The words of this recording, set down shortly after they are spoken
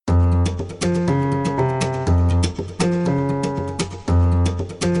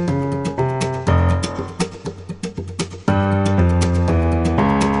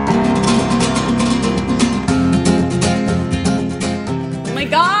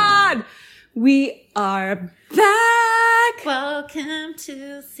We are back! Welcome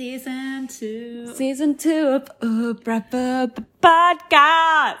to season 2. Season 2 of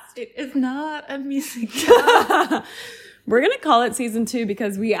podcast. It is not a music. We're going to call it season 2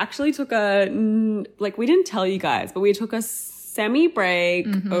 because we actually took we didn't tell you guys, but we took a semi-break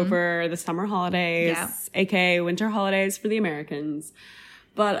over the summer holidays, aka winter holidays for the Americans.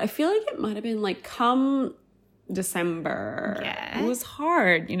 But I feel like it might have been come December. Yeah. It was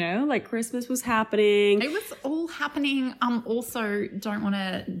hard, like Christmas was happening. It was all happening. Also, don't want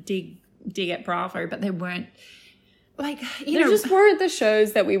to dig at Bravo, but there weren't there just weren't the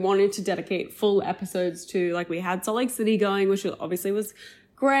shows that we wanted to dedicate full episodes to. We had Salt Lake City going, which obviously was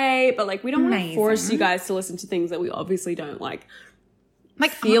great, but we don't want to force you guys to listen to things that we obviously don't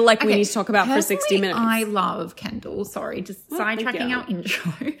feel we need to talk about for 60 minutes. I love Kendall. Sorry, just sidetracking our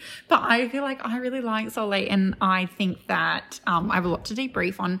intro. But I feel like I really like Salt Lake, and I think that I have a lot to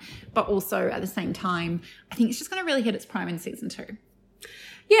debrief on. But also at the same time, I think it's just going to really hit its prime in season 2.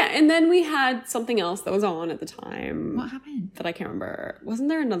 Yeah, and then we had something else that was on at the time. What happened? That I can't remember. Wasn't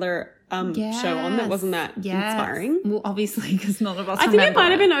there another show on that wasn't that inspiring? Well, obviously, because none of us I think it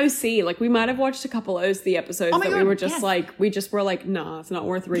might have been OC. We might have watched a couple OC episodes that we were just nah, it's not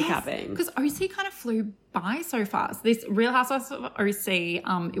worth recapping. Because OC kind of flew by so fast. This Real Housewives of OC,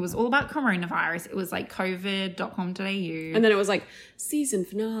 it was all about coronavirus. It was covid.com.au. And then it was season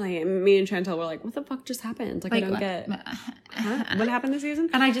finale. And me and Chantel were what the fuck just happened? I don't get what happened this season?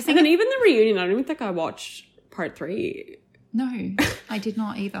 And I just think then even the reunion, I don't even think I watched part 3. No, I did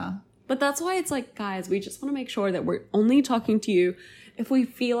not either. But that's why it's guys, we just want to make sure that we're only talking to you if we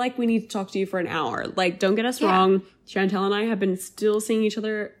feel like we need to talk to you for an hour. Don't get us wrong. Chantel and I have been still seeing each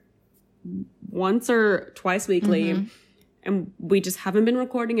other once or twice weekly. And we just haven't been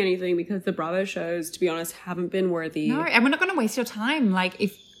recording anything because the Bravo shows, to be honest, haven't been worthy. No, and we're not going to waste your time.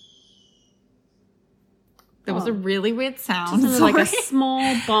 If there was a really weird sound. It sounded like a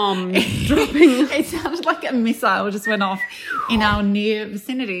small bomb dropping. It sounded like a missile just went off in our near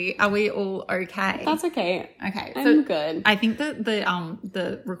vicinity. Are we all okay? That's okay. Okay. I'm good. I think that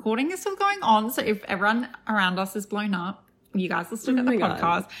the recording is still going on. So if everyone around us is blown up, you guys will still get the podcast.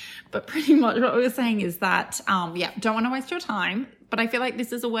 God. But pretty much what we were saying is that, don't want to waste your time. But I feel like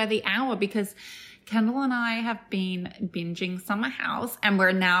this is a worthy hour because Kendall and I have been binging Summerhouse, and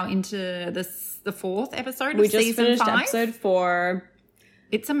we're now into the 4th episode of season 5. We just finished episode 4.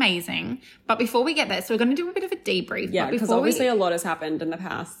 It's amazing. But before we get there, so we're going to do a bit of a debrief. Yeah, because obviously a lot has happened in the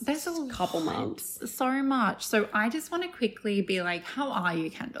past couple months. So much. So I just want to quickly be how are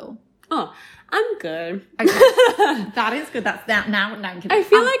you, Kendall? Oh, I'm good. Okay. That is good. That's that. Now I'm kidding. I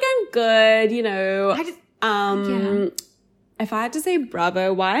feel like I'm good, If I had to say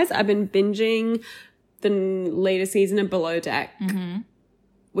Bravo-wise, I've been binging the latest season of Below Deck,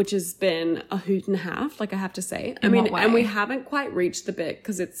 which has been a hoot and a half, I have to say. In what way? And we haven't quite reached the bit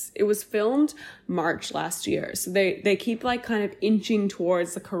because it was filmed March last year. So they keep kind of inching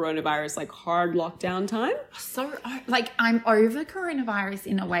towards the coronavirus, hard lockdown time. So I'm over coronavirus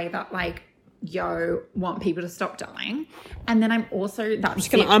in a way that want people to stop dying. And then I'm also... I'm just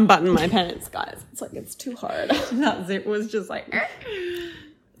going to unbutton my pants, guys. It's too hard. That zip was just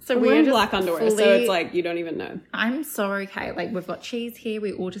So we're in black underwear, so it's you don't even know. I'm so okay. We've got cheese here.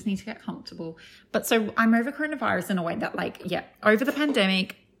 We all just need to get comfortable. But so I'm over coronavirus in a way that over the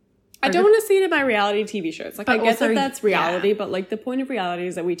pandemic... I don't want to see it in my reality TV shows. I get that that's reality, but the point of reality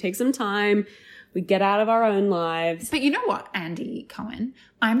is that we take some time... We get out of our own lives. But you know what, Andy Cohen?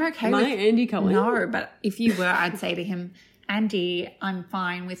 I'm okay with... Andy Cohen? No, but if you were, I'd say to him, Andy, I'm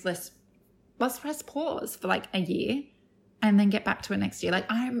fine with let's press pause for a year and then get back to it next year.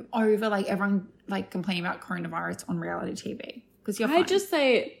 I'm over everyone complaining about coronavirus on reality TV. Because you're fine. I just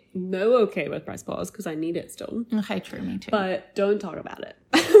say no okay with press pause because I need it still. Okay, true, me too. But don't talk about it.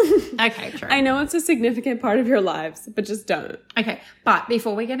 Okay, true. I know it's a significant part of your lives, but just don't. Okay, but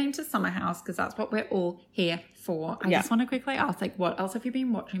before we get into Summerhouse, because that's what we're all here for, I just want to quickly ask, what else have you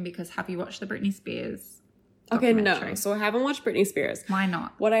been watching? Because have you watched the Britney Spears documentary? No. So I haven't watched Britney Spears. Why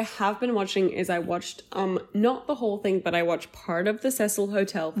not? What I have been watching is I watched, not the whole thing, but I watched part of the Cecil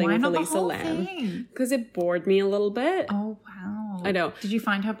Hotel thing with Elisa Lam. Because it bored me a little bit. Oh, wow. I know. Did you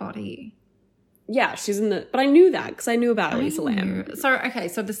find her body? Yeah, she's in the... But I knew that because I knew about Elisa Lam. So, okay,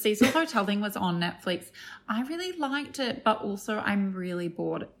 so the Cecil Hotel thing was on Netflix. I really liked it, but also I'm really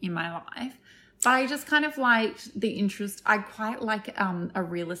bored in my life. But I just kind of liked the interest. I quite like a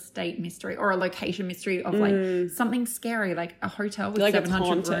real estate mystery or a location mystery of like something scary, like a hotel with like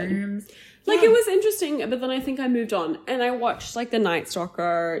 700 rooms. Like it was interesting, but then I think I moved on and I watched like the Night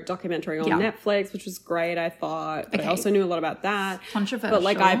Stalker documentary on Netflix, which was great, I thought. But I also knew a lot about that. Controversial. But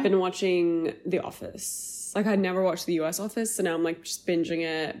like I've been watching The Office. Like I'd never watched The US Office, so now I'm like just binging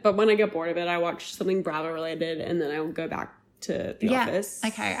it. But when I get bored of it, I watch something Bravo related and then I will go back to The Office.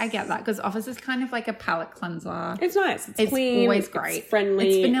 Okay, I get that because Office is kind of like a palate cleanser. It's nice. It's clean. Always great. It's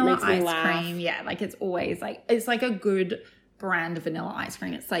friendly. It's vanilla makes me ice laugh. cream. Yeah, like it's always like it's like a good brand of vanilla ice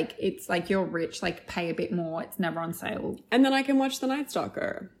cream. It's like you're rich, like pay a bit more. It's never on sale. And then I can watch The Night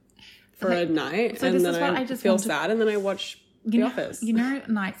Stalker for a night, so and this then is what I just feel want to- sad, and then I watch The Office. You know,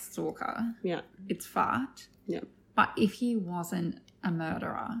 Night Stalker. Yeah, It's fucked. yeah. But if he wasn't a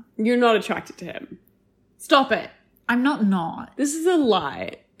murderer, You're not attracted to him. stop it. I'm not. This is a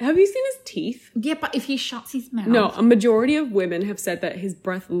lie. Have you seen his teeth? Yeah, but if he shuts his mouth. No, a majority of women have said that his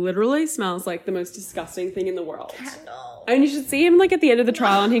breath literally smells like the most disgusting thing in the world. Kendall. And you should see him like at the end of the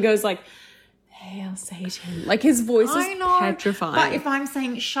trial and he goes like, "Hail Satan." Like his voice is petrifying. But if I'm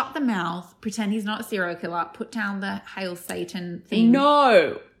saying shut the mouth, pretend he's not a serial killer, put down the Hail Satan thing.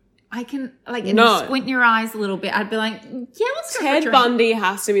 No. I can, like, and you squint your eyes a little bit. I'd be like, yeah, let's go for a Ted drink. Bundy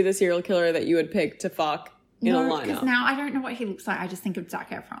has to be the serial killer that you would pick to fuck in a lineup. Because now I don't know what he looks like. I just think of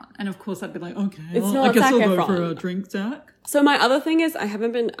Zac Efron. And of course I'd be like, okay, It's well, not I guess Zac I'll go Efron. for a drink, Zac. So my other thing is I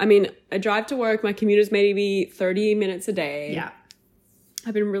drive to work. My commute is maybe 30 minutes a day. Yeah.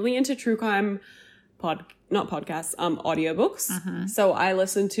 I've been really into true crime audiobooks. Mm-hmm. So I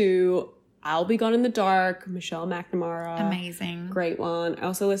listen to I'll Be Gone in the Dark, Michelle McNamara. Amazing. Great one. I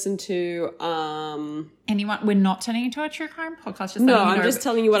also listen to Anyone, we're not turning into a true crime podcast. Just No, letting you I'm know, just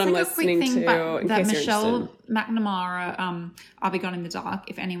telling you what I'm like a quick listening thing, to but in that case you're Michelle interested. McNamara, I'll Be Gone in the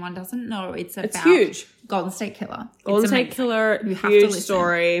Dark. If anyone doesn't know, it's about huge. Golden State Killer. Golden It's State amazing. Killer, You have to huge listen.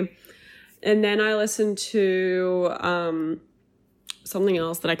 story. And then I listen to something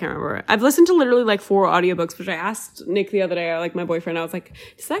else that I can't remember. I've listened to literally like 4 audiobooks, which I asked Nick the other day, like my boyfriend, I was like,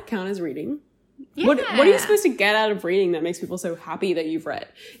 does that count as reading? Yeah. What are you supposed to get out of reading that makes people so happy that you've read?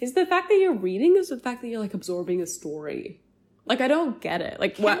 Is the fact that you're reading, is the fact that you're like absorbing a story? Like I don't get it.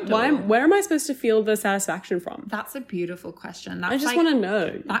 Like where am I supposed to feel the satisfaction from? That's a beautiful question. That's I just like, want to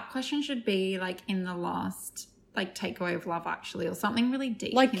know. that question should be like in the last like takeaway of Love Actually or something really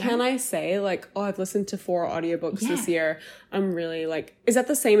deep. Like, you know? can I say, like, oh, I've listened to 4 audiobooks Yeah. this year. I'm really, like, is that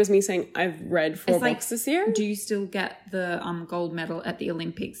the same as me saying I've read 4 It's like, books this year? Do you still get the gold medal at the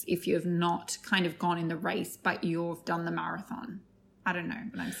Olympics if you have not kind of gone in the race, but you've done the marathon? I don't know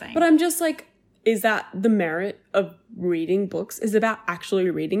what I'm saying. But I'm just like, is that the merit of reading books? Is it about actually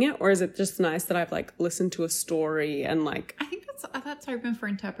reading it? Or is it just nice that I've, like, listened to a story and, like... I think that's open for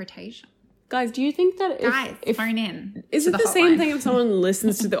interpretation. Guys, do you think that if phone in. is to it the same hotline. thing if someone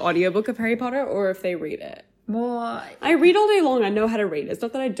listens to the audiobook of Harry Potter or if they read it? Well, I read all day long. I know how to read. It's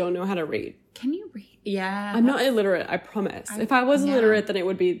not that I don't know how to read. can you read? Yeah. I'm not illiterate, I promise. If I was illiterate, then it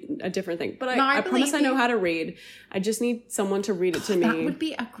would be a different thing. But I promise I know how to read. I just need someone to read it to me. That would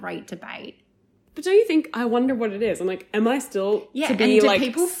be a great debate. But don't you think, I wonder what it is. I'm like, am I still Yeah, to be and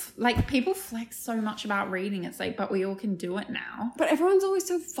like... people flex so much about reading. It's like, but we all can do it now. But everyone's always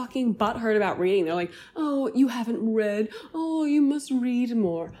so fucking butthurt about reading. They're like, oh, you haven't read. Oh, you must read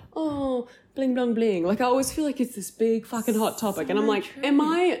more. Oh, bling, bling, bling. Like, I always feel like it's this big fucking hot topic. And I'm like, am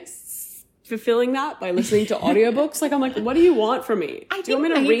I fulfilling that by listening to audiobooks? Like, I'm like, what do you want from me? Do you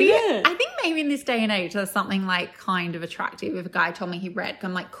want me to read it? I think maybe in this day and age, there's something like kind of attractive. If a guy told me he read,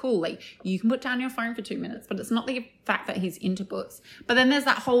 I'm like, cool, like you can put down your phone for 2 minutes, but it's not the fact that he's into books. But then there's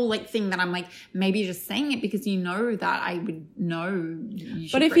that whole like thing that I'm like, maybe you're just saying it because you know that I would know you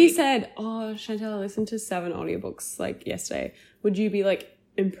should But if read. he said, oh, Chantel, I listened to 7 audiobooks like yesterday, would you be like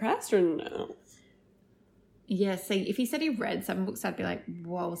impressed or no? Yeah, see, if he said he read 7 books, I'd be like,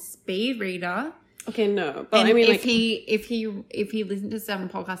 well, speed reader. Okay, no. But And I mean, if like, he listened to 7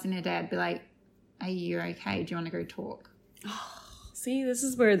 podcasts in a day, I'd be like, are you okay? Do you want to go talk? see, this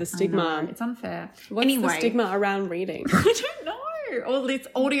is where the No, stigma... it's unfair. What's the stigma around reading? I don't know. All this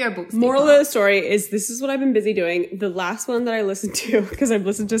audiobooks. Moral of the story is this is what I've been busy doing. The last one that I listened to, because I've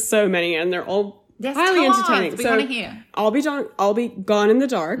listened to so many and they're all highly entertaining. We want to hear. I'll be gone in the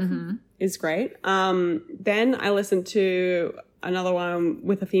dark is great. Then I listened to another one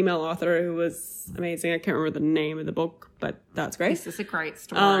with a female author who was amazing. I can't remember the name of the book, but that's great. This is a great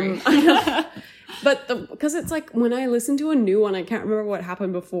story. But because it's like when I listen to a new one, I can't remember what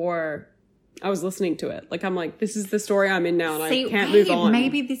happened before I was listening to it. Like, I'm like, this is the story I'm in now, and I can't move on.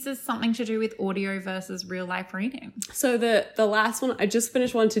 Maybe this is something to do with audio versus real life reading. So the last one, I just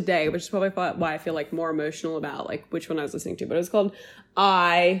finished one today, which is probably why I feel like more emotional about like which one I was listening to. But it was called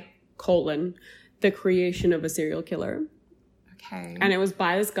The Creation of a Serial Killer. Okay. And it was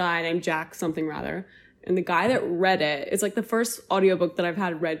by this guy named Jack something rather. And the guy that read it, it's like the first audiobook that I've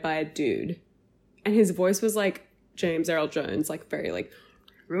had read by a dude. And his voice was like James Earl Jones, like very like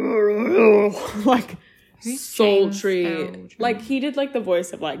like sultry. Like he did like the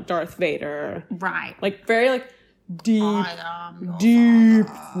voice of like Darth Vader. Right. Like very like deep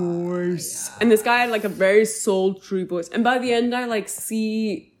voice. Yeah. And this guy had like a very sultry voice. And by the end I like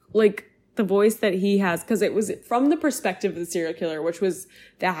see like the voice that he has, because it was from the perspective of the serial killer, which was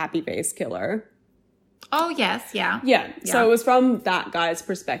the happy face killer. Oh yes, yeah. Yeah. So it was from that guy's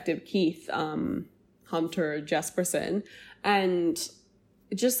perspective, Keith Hunter Jesperson. And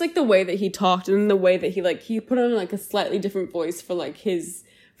just like the way that he talked and the way that he put on like a slightly different voice for like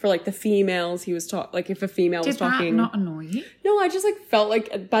the females he was like if a female was talking. Did that not annoy you? No, I just like felt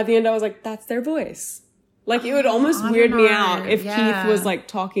like by the end I was like, that's their voice. Like it would almost weird me out if Keith was like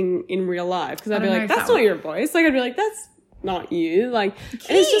talking in real life, because I'd be like, that's not your voice. Like I'd be like, that's not you. Like Keith,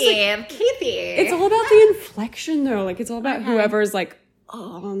 and it's just like Keithy. It's all about the inflection though. Like it's all about whoever's like,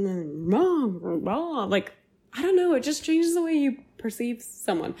 oh no, like I don't know, it just changes the way you perceive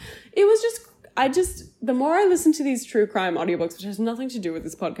someone. It was just the more I listen to these true crime audiobooks, which has nothing to do with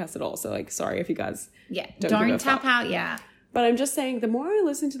this podcast at all, so like sorry if you guys don't tap out yet. But I'm just saying, the more I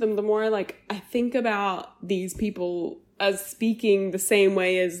listen to them, the more I think about these people as speaking the same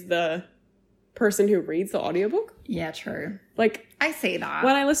way as the person who reads the audiobook. Yeah, true. Like I see that.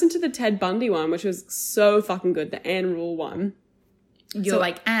 When I listened to the Ted Bundy one, which was so fucking good, the Anne Rule one. You're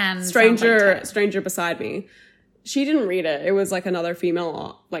like, Anne. Stranger beside me. She didn't read it. It was like another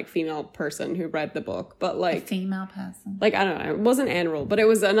female person who read the book. But like... A female person. Like, I don't know. It wasn't Anne Rule, but it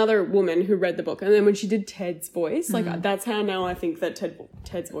was another woman who read the book. And then when she did Ted's voice, like, that's how now I think that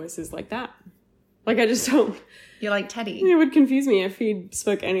Ted's voice is like that. Like, I just don't... You're like Teddy. It would confuse me if he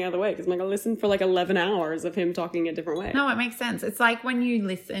spoke any other way. Because I'm like, I listened for like 11 hours of him talking a different way. No, it makes sense. It's like when you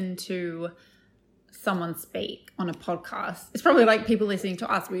listen to someone speak on a podcast. It's probably like people listening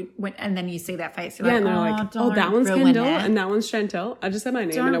to us, and then you see that face. You're and they're like, that one's Kendall and that one's Chantal. I just said my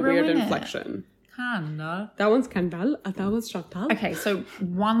name in a weird inflection. Kendall. That one's Kendall and that one's Chantal. Okay, so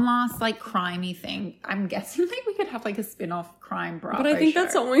one last like crimey thing. I'm guessing like we could have like a spin-off crime Bravo. But I think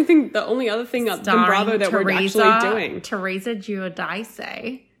that's the only other thing in Bravo that we're actually doing. Teresa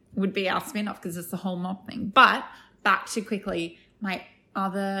Giudice would be our spin-off because it's the whole mob thing. But back to quickly, my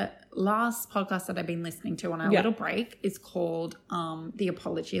other last podcast that I've been listening to on our little break is called The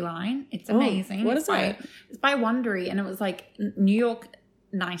Apology Line. It's amazing. What is it? It's by Wondery, and it was like New York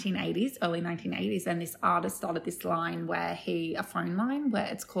 1980s, early 1980s, and this artist started this line a phone line where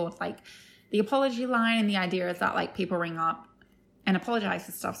it's called like The Apology Line, and the idea is that like people ring up and apologize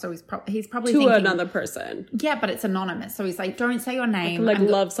for stuff. So he's probably thinking another person. Yeah, but it's anonymous. So he's like, don't say your name. Like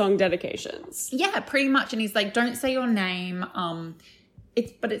love song dedications. Yeah, pretty much. And he's like, don't say your name.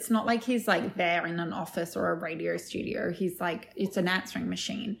 But it's not like he's like there in an office or a radio studio. He's like, it's an answering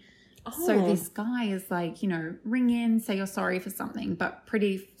machine. Oh. So this guy is like, ring in, say you're sorry for something. But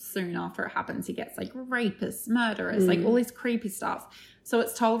pretty soon after it happens, he gets like rapists, murderers, like all this creepy stuff. So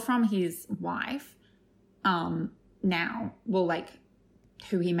it's told from his wife now, like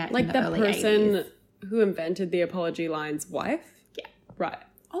who he met in the early 80s. Like the person who invented the apology line's wife? Yeah. Right.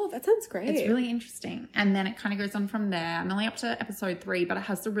 Oh, that sounds great. It's really interesting. And then it kind of goes on from there. I'm only up to episode 3, but it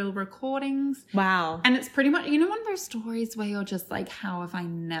has the real recordings. Wow. And it's pretty much, one of those stories where you're just like, how have I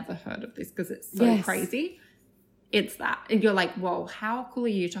never heard of this? Because it's so crazy. It's that. And you're like, whoa, how cool are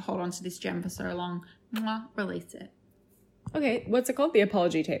you to hold on to this gem for so long? Mwah, release it. Okay. What's it called? The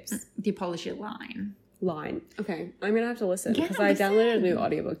Apology Tapes. The Apology Line. Okay. I'm going to have to listen because I downloaded a new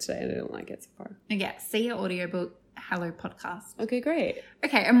audiobook today and I didn't like it so far. Yeah. See your audiobook. Hello podcast. Okay, great.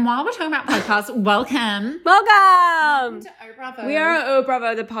 Okay, and while we're talking about podcasts, welcome to Oh Bravo. We are Oh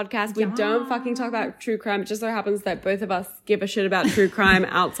Bravo, the podcast. We don't fucking talk about true crime. It just so happens that both of us give a shit about true crime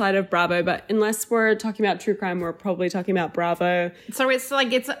outside of Bravo, but unless we're talking about true crime, we're probably talking about Bravo. So it's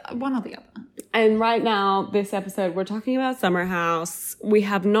like, it's one or the other. And right now, this episode, we're talking about Summerhouse. We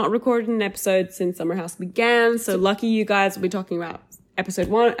have not recorded an episode since Summerhouse began, so lucky you guys will be talking about episode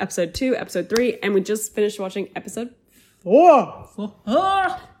 1, episode 2, episode 3, and we just finished watching episode 4.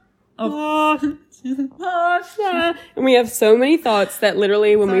 And we have so many thoughts that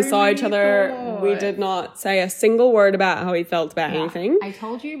literally when we saw each other, we did not say a single word about how we felt about anything. I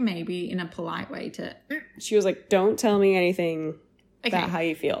told you maybe in a polite way to... She was like, don't tell me anything about how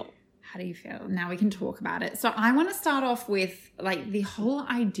you feel. how do you feel? Now we can talk about it. So I want to start off with like the whole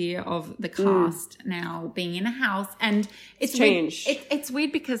idea of the cast now being in a house, and it's changed. It's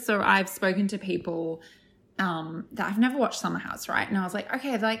weird because I've spoken to people that I've never watched Summerhouse, right? And I was like,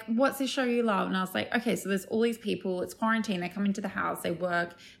 okay, like, what's this show you love? And I was like, okay, so there's all these people, it's quarantine, they come into the house, they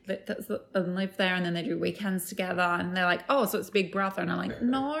work, they live there, and then they do weekends together, and they're like, oh, so it's Big Brother. And I'm like,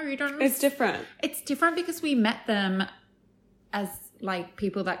 no, you don't. It's different. It's different because we met them as like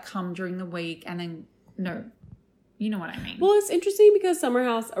people that come during the week, and then, no, you know what I mean. Well, it's interesting because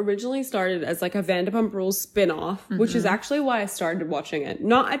Summerhouse originally started as like a Vanderpump Rules spin-off, which is actually why I started watching it.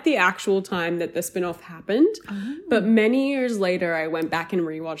 Not at the actual time that the spin-off happened, but many years later I went back and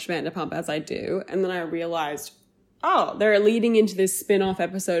rewatched Vanderpump, as I do, and then I realized, oh, they're leading into this spin-off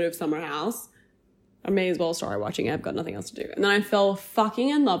episode of Summerhouse. I may as well start watching it. I've got nothing else to do. And then I fell fucking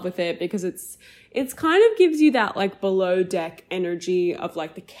in love with it because it's kind of gives you that like below deck energy of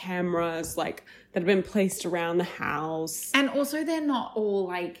like the cameras like that have been placed around the house. And also they're not all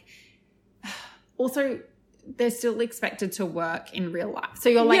like, also they're still expected to work in real life. So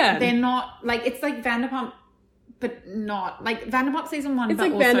you're like, they're not like, it's like Vanderpump, but not like Vanderpump season 1. It's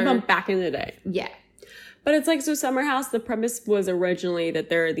but like also, Vanderpump back in the day. Yeah. But it's like, so Summerhouse, the premise was originally that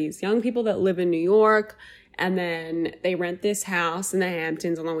there are these young people that live in New York, and then they rent this house in the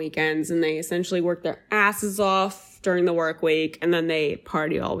Hamptons on the weekends, and they essentially work their asses off during the work week, and then they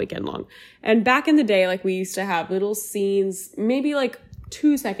party all weekend long. And back in the day, like, we used to have little scenes, maybe like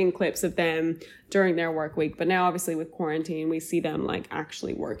 2-second clips of them during their work week. But now, obviously, with quarantine, we see them like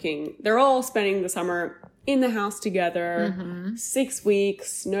actually working. They're all spending the summer in the house together, 6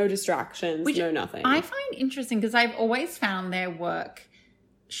 weeks, no distractions, no nothing. I find interesting because I've always found their work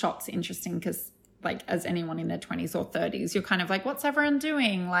shots interesting because, like, as anyone in their 20s or 30s, you're kind of like, what's everyone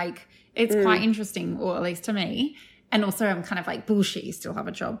doing? Like, it's quite interesting, or at least to me. And also I'm kind of like, bullshit, you still have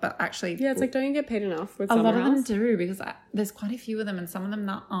a job, but actually... Yeah, it's like, don't you get paid enough with a lot of them House? do, because there's quite a few of them, and some of them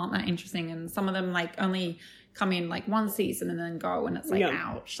aren't that interesting, and some of them, like, only come in, like, one season and then go, and it's like,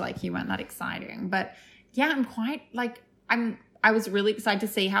 ouch, like, you weren't that exciting. But... yeah, I'm quite, like, I was really excited to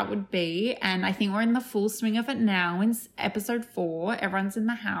see how it would be, and I think we're in the full swing of it now in episode 4. Everyone's in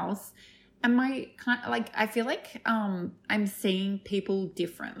the house, and I feel like I'm seeing people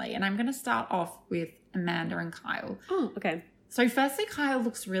differently, and I'm going to start off with Amanda and Kyle. Oh, okay. So firstly, Kyle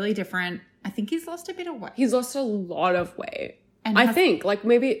looks really different. I think he's lost a bit of weight. He's lost a lot of weight. And I think, like,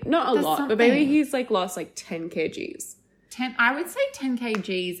 maybe, not a lot, but maybe he's, like, lost, like, 10 kgs. 10, I would say 10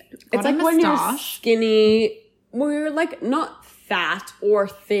 kgs. It's like when you're skinny, where you're like not fat or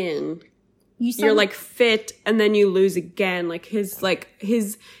thin. You're like fit and then you lose again. Like his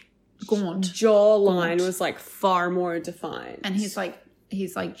gaunt jawline was like far more defined. And his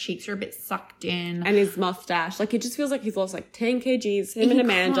cheeks are a bit sucked in. And his mustache. Like it just feels like he's lost like 10 kgs. Him and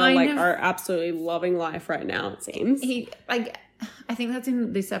Amanda are absolutely loving life right now, it seems. I think that's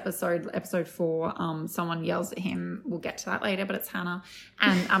in this episode 4. Someone yells at him. We'll get to that later, but it's Hannah.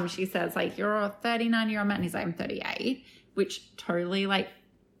 And she says, like, you're a 39-year-old man. And he's like, I'm 38, which totally, like,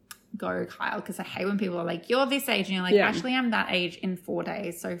 go, Kyle, because I hate when people are like, you're this age. And you're like, actually, I'm that age in 4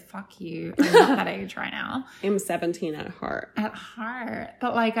 days. So fuck you. I'm not that age right now. I'm 17 at heart. At heart.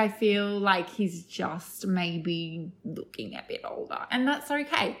 But, like, I feel like he's just maybe looking a bit older. And that's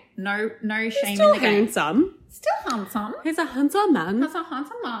okay. No shame in the game. Handsome. Still handsome. He's a handsome man. He's a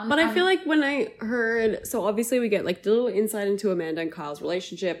handsome man. But I feel like when I heard... So, obviously, we get, like, a little insight into Amanda and Kyle's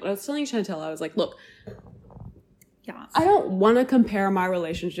relationship. But I was telling Chantel, I was like, look... yeah, I don't want to compare my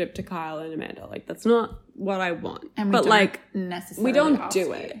relationship to Kyle and Amanda. Like, that's not what I want. And we don't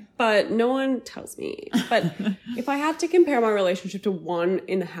do it. But no one tells me. But if I had to compare my relationship to one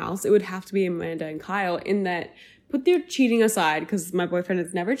in the house, it would have to be Amanda and Kyle, in that, put their cheating aside, because my boyfriend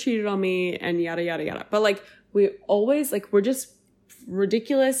has never cheated on me and yada, yada, yada. But, like, we always, like, we're just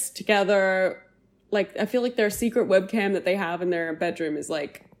ridiculous together. Like, I feel like their secret webcam that they have in their bedroom is,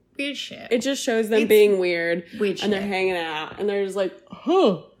 like... weird shit. It just shows them being weird. Weird shit. And they're hanging out. And they're just like,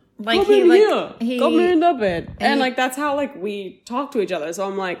 huh. Like, come in here. Come in a bit. And, like, that's how, like, we talk to each other. So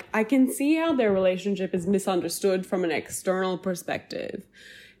I'm like, I can see how their relationship is misunderstood from an external perspective.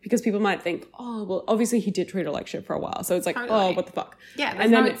 Because people might think, oh, well, obviously he did treat her like shit for a while. So it's like, oh, what the fuck? Yeah,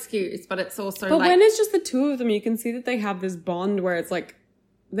 there's no excuse. But it's also But when it's just the two of them, you can see that they have this bond where it's like,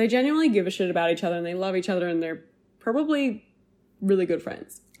 they genuinely give a shit about each other and they love each other and they're probably really good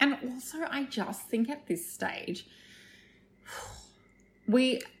friends. And also, I just think at this stage,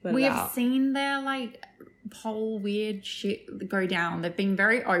 we have seen their, like, whole weird shit go down. They've been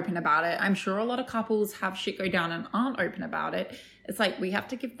very open about it. I'm sure a lot of couples have shit go down and aren't open about it. It's like, we have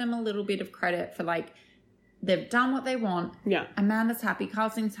to give them a little bit of credit for, like, they've done what they want. Yeah. Amanda's happy. Carl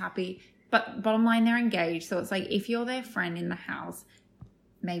seems happy. But bottom line, they're engaged. So it's like, if you're their friend in the house,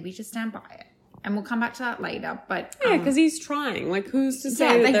 maybe just stand by it. And we'll come back to that later. But yeah, because he's trying. Like, who's to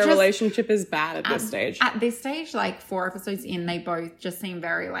say that their relationship is bad at this stage? At this stage, like 4 episodes in, they both just seem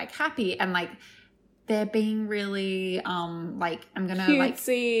very like happy and like they're being really like, I'm gonna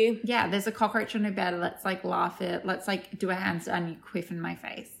cutesy. Like, yeah, there's a cockroach on her bed. Let's like laugh it. Let's like do a handstand. You quiff in my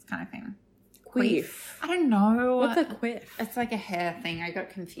face, kind of thing. Quiff. I don't know. What's a quiff? It's like a hair thing. I got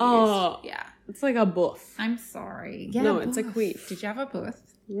confused. Oh, yeah. It's like a buff. I'm sorry. Yeah, no, it's a quiff. Did you have a buff?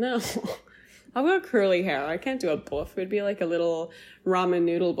 No. I've got curly hair. I can't do a buff. It'd be like a little ramen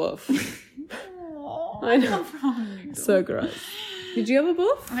noodle buff. I know. So gross. Did you have a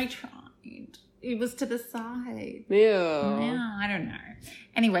buff? I tried. It was to the side. Ew. Yeah, I don't know.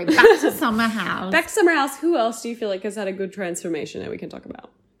 Anyway, back to Summerhouse. Back to Summerhouse. Who else do you feel like has had a good transformation that we can talk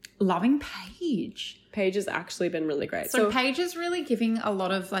about? Loving Paige. Paige has actually been really great. So Paige is really giving a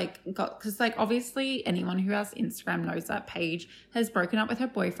lot of like, because like obviously anyone who has Instagram knows that Paige has broken up with her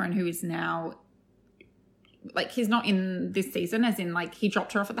boyfriend, who is now like, he's not in this season, as in like he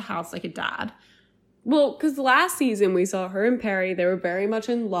dropped her off at the house like a dad. Well, because last season we saw her and Perry, they were very much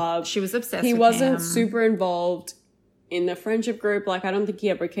in love. She was obsessed with him. He wasn't super involved in the friendship group. Like, I don't think he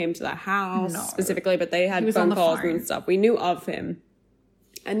ever came to the house specifically, but they had phone calls and stuff. We knew of him.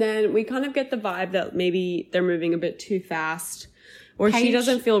 And then we kind of get the vibe that maybe they're moving a bit too fast, or she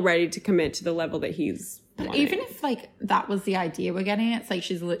doesn't feel ready to commit to the level that he's wanting. Even if like that was the idea we're getting, it's like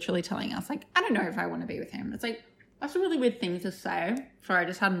she's literally telling us like, I don't know if I want to be with him. It's like, that's a really weird thing to say. Sorry, I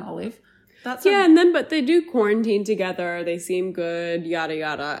just had an olive. That's but they do quarantine together. They seem good, yada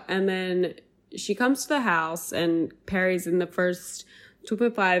yada. And then she comes to the house and Perry's in the first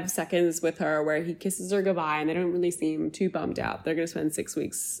 2.5 seconds with her where he kisses her goodbye, and they don't really seem too bummed out. They're going to spend 6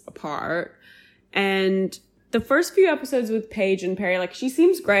 weeks apart. And the first few episodes with Paige and Perry, like, she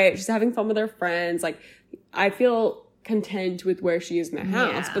seems great. She's having fun with her friends. Like, I feel content with where she is in the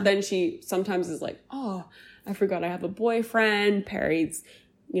house. Yeah. But then she sometimes is like, oh, I forgot I have a boyfriend. Perry's,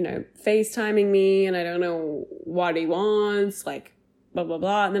 FaceTiming me, and I don't know what he wants. Like, blah, blah,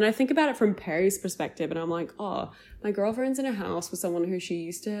 blah. And then I think about it from Perry's perspective, and I'm like, oh, my girlfriend's in a house with someone who she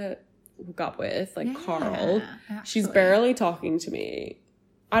used to hook up with, like Carl. Actually. She's barely talking to me.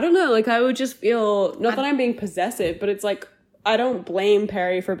 I don't know. Like, I would just feel, not that I'm being possessive, but it's like, I don't blame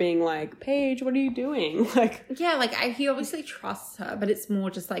Perry for being like, Paige, what are you doing? Like, yeah, like he obviously trusts her, but it's more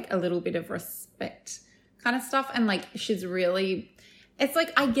just like a little bit of respect kind of stuff. And like, she's really, it's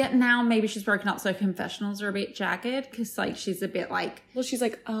like, I get now maybe she's broken up, so confessionals are a bit jagged because like she's a bit like, well, she's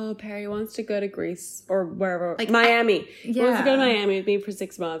like, oh, Perry wants to go to Greece or wherever, like Miami. He wants to go to Miami with me for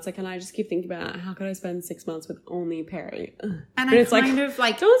 6 months. Like, and I just keep thinking about how could I spend 6 months with only Perry? And it's kind of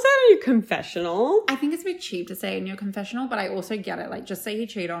like, don't say it in your confessional. I think it's a bit cheap to say it in your confessional, but I also get it. Like, just say he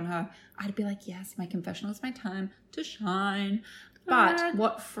cheated on her. I'd be like, yes, my confessional is my time to shine. But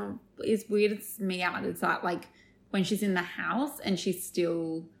what is weirdest me out is that like, when she's in the house and she's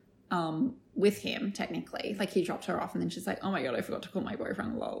still with him, technically. Like, he dropped her off and then she's like, oh my God, I forgot to call my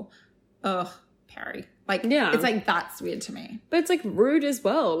boyfriend, lol. Ugh, Perry. Like, it's like, that's weird to me. But it's like rude as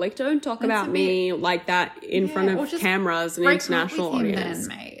well. Like, don't talk about me like that in front of cameras and international audience.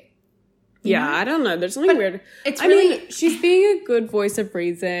 Then, mate. I don't know. There's something weird. I mean, she's being a good voice of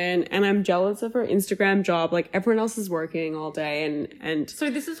reason, and I'm jealous of her Instagram job. Like, everyone else is working all day, and so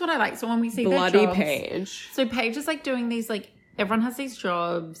this is what I like. So when we see bloody their jobs, Paige. So Paige is like doing these, like, everyone has these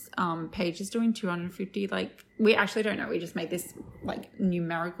jobs. Paige is doing 250. Like, we actually don't know. We just made this like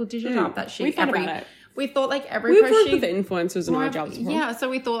numerical digit up that she. We thought about it. We thought like every We've post worked with influencers in our jobs before. Yeah, so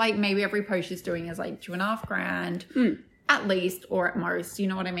we thought like maybe every post she's doing is like $2,500. At least, or at most, you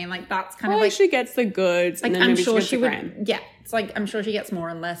know what I mean? Like, that's kind of like, she gets the goods, like, and then I'm maybe sure she would. Yeah, it's like, I'm sure she gets more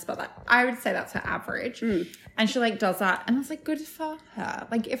and less, but like, I would say that's her average. And she like does that, and it's like, good for her.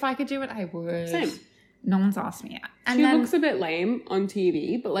 Like, if I could do it, I would. Same. No one's asked me yet. And she looks a bit lame on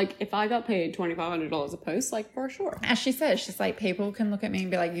TV, but like, if I got paid $2,500 a post, like, for sure. As she says, she's like, people can look at me and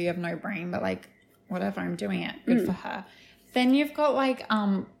be like, you have no brain, but like, whatever, I'm doing it. Good for her. Then you've got like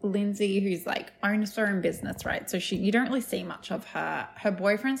Lindsay, who's like owns her own business, right? So you don't really see much of her. Her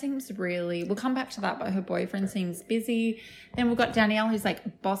boyfriend seems we'll come back to that, but her boyfriend seems busy. Then we've got Danielle, who's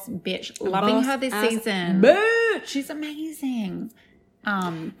like boss bitch, loving her this season. Bitch. She's amazing.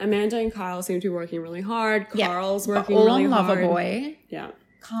 Amanda and Kyle seem to be working really hard. Carl's working all really on hard. Loverboy. Yeah.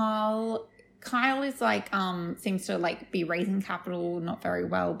 Kyle is like, seems to like be raising capital, not very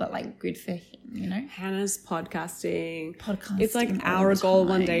well, but like good for him, you know? Hannah's podcasting. It's like our goal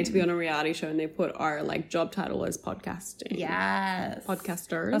one day to be on a reality show, and they put our like job title as podcasting. Yes.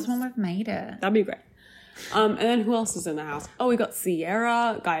 Podcasters. That's when we've made it. That'd be great. And then who else is in the house? Oh, we got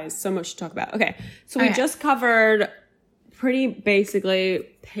Sierra. Guys, so much to talk about. Okay, so we just covered pretty basically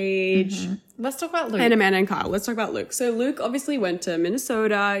Paige. Let's talk about Luke. And Amanda and Kyle. Let's talk about Luke. So Luke obviously went to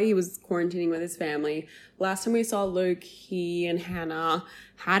Minnesota. He was quarantining with his family. Last time we saw Luke, he and Hannah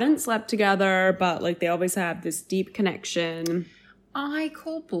hadn't slept together, but like they always have this deep connection. I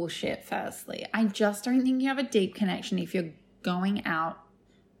call bullshit, firstly. I just don't think you have a deep connection if you're going out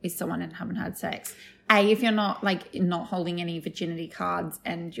with someone and haven't had sex. If you're not holding any virginity cards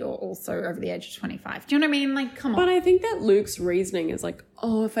and you're also over the age of 25. Do you know what I mean? Like, come on. But I think that Luke's reasoning is like,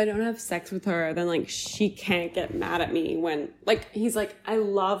 oh, if I don't have sex with her, then like she can't get mad at me when like he's like, I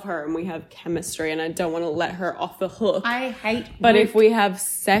love her and we have chemistry and I don't want to let her off the hook. I hate But Luke. if we have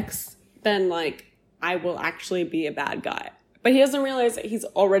sex, then like I will actually be a bad guy. But he doesn't realize that he's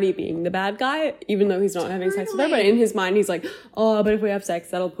already being the bad guy, even though he's not having sex with her. But in his mind, he's like, oh, but if we have sex,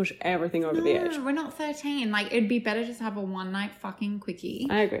 that'll push everything over the edge. We're not 13. Like, it'd be better just to have a one-night fucking quickie.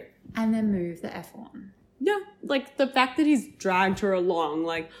 I agree. And then move the F on. Yeah. Like, the fact that he's dragged her along,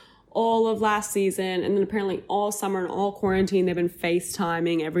 like, all of last season, and then apparently all summer and all quarantine, they've been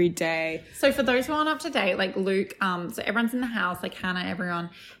FaceTiming every day. So for those who aren't up to date, like Luke, so everyone's in the house, like Hannah, everyone.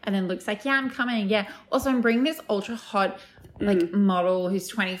 And then Luke's like, yeah, I'm coming. Yeah. Also, I'm bringing this ultra hot model who's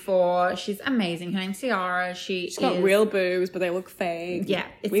 24. She's amazing. Her name's Ciara. She's got real boobs, but they look fake. Yeah.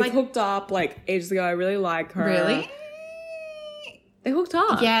 We've hooked up like ages ago. I really like her. Really? They hooked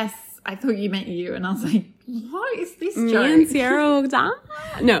up. Yes. I thought you meant you. And I was like, what is this Me joke? and Sierra hooked up?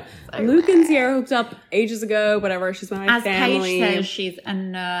 No. So Luke and Sierra hooked up ages ago, whatever. She's my family. As Paige says, she's a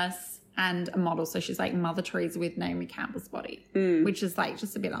nurse and a model. So she's like Mother Teresa with Naomi Campbell's body, which is like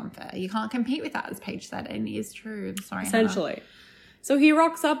just a bit unfair. You can't compete with that, as Paige said. And it is true. I'm sorry, essentially. Hannah. So he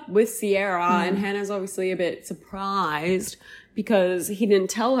rocks up with Sierra and Hannah's obviously a bit surprised because he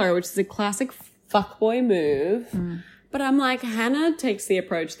didn't tell her, which is a classic fuckboy move. But I'm like, Hannah takes the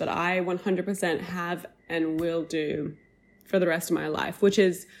approach that I 100% have and will do for the rest of my life, which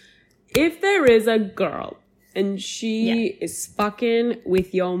is if there is a girl and she is fucking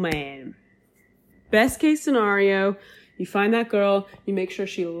with your man, best case scenario, you find that girl, you make sure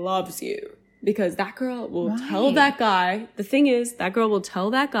she loves you. Because that girl will tell that guy, the thing is, that girl will tell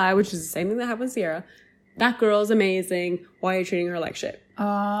that guy, which is the same thing that happened with Sierra, that girl's amazing, why are you treating her like shit?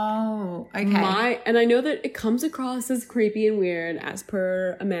 Oh, okay. And I know that it comes across as creepy and weird as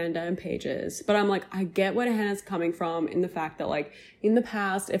per Amanda and Paige's, but I'm like, I get what Hannah's coming from in the fact that like, in the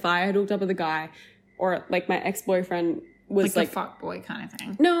past, if I had hooked up with a guy, or like my ex-boyfriend was like a fuckboy kind of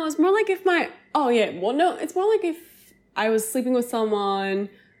thing. No, it's more like if it's more like if I was sleeping with someone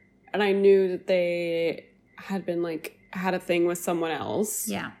and I knew that they had been like, had a thing with someone else.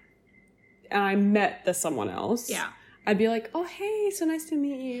 Yeah. And I met the someone else. Yeah. I'd be like, oh, hey, so nice to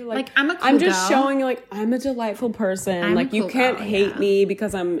meet you. Like I'm a cool I'm just girl. showing you, like, I'm a delightful person. I'm like, a you cool can't girl, hate me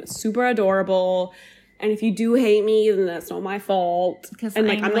because I'm super adorable. And if you do hate me, then that's not my fault. And,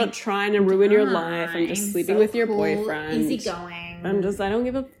 like, I'm not trying to ruin your life. I'm just sleeping with your boyfriend. Easygoing. I don't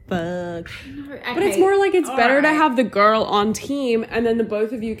give a fuck. Okay. But it's more like it's better to have the girl on team and then the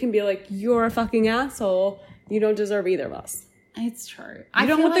both of you can be like, you're a fucking asshole. You don't deserve either of us. It's true. You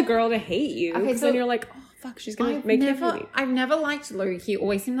don't want the girl to hate you because then you're like, oh, fuck, she's going to make it for me. I've never liked Luke. He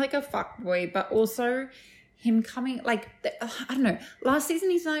always seemed like a fuckboy, but also him coming, like, I don't know. Last season,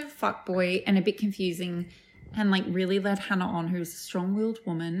 he's like a fuckboy and a bit confusing and, like, really led Hannah on, who's a strong-willed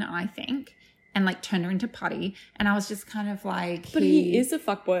woman, I think, and, like, turned her into putty. And I was just kind of like... But he is a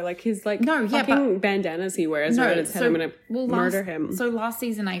fuckboy. Like, his, like, fucking bandanas he wears right at his head. I'm going to murder him. So last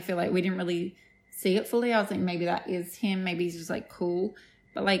season, I feel like we didn't really see it fully. I was like, maybe that is him. Maybe he's just, like, cool.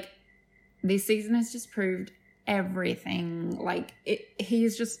 But, like, this season has just proved everything. Like, he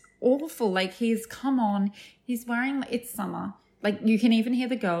is just awful. Like, he's come on. He's wearing, it's summer. Like, you can even hear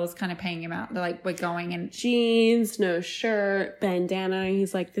the girls kind of paying him out. They're like, we're going in jeans, no shirt, bandana.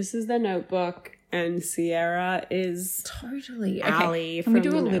 He's like, this is the Notebook. And Sierra is totally Allie Can we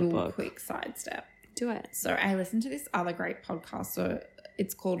do a Notebook. little quick sidestep? Do it. So I listened to this other great podcast. So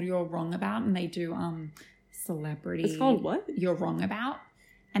it's called You're Wrong About, and they do celebrity. It's called what? You're Wrong About.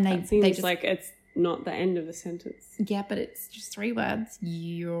 And That seems just like it's not the end of the sentence. Yeah, but it's just 3 words.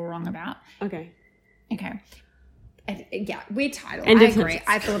 You're wrong about. Okay. Yeah, weird title. End I of agree. sentence.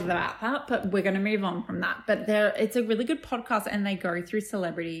 I thought about that, but we're going to move on from that. But it's a really good podcast, and they go through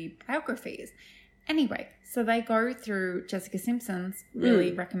celebrity biographies. Anyway, so they go through Jessica Simpson's.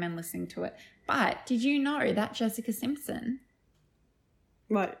 Really recommend listening to it. But did you know that Jessica Simpson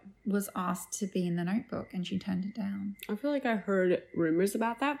was asked to be in the Notebook and she turned it down? I feel like I heard rumors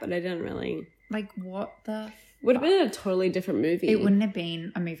about that, but I didn't really Like, what the would have been a totally different movie. It wouldn't have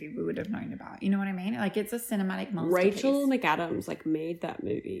been a movie we would have known about. You know what I mean? Like, it's a cinematic masterpiece. Rachel McAdams, like, made that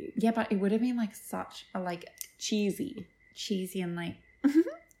movie. Yeah, but it would have been, like, such a, like... Cheesy and, like...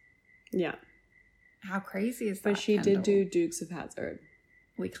 Yeah. How crazy is that? But she did do Dukes of Hazzard.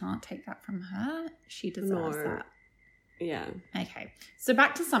 We can't take that from her. She deserves that. Yeah. Okay. So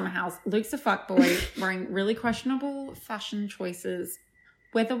back to Summerhouse. Luke's a fuckboy wearing really questionable fashion choices.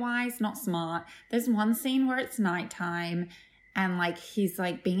 Weather-wise, not smart. There's one scene where it's nighttime and, like, he's,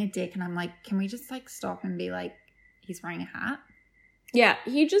 like, being a dick. And I'm like, can we just, like, stop and be like, he's wearing a hat? Yeah,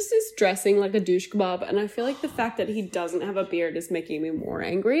 he just is dressing like a douche kebab. And I feel like the fact that he doesn't have a beard is making me more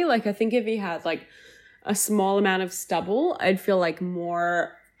angry. Like, I think if he had, like, a small amount of stubble, I'd feel, like,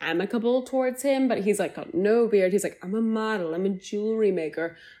 more amicable towards him. But he's, like, got no beard. He's like, I'm a model. I'm a jewelry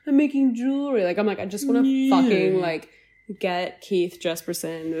maker. I'm making jewelry. Like, I'm like, I just want to fucking, like... get Keith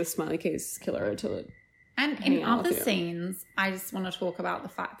Jesperson, the smiley face killer, to and in other scenes, I just want to talk about the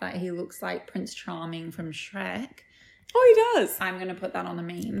fact that he looks like Prince Charming from Shrek. Oh, he does. I'm going to put that on the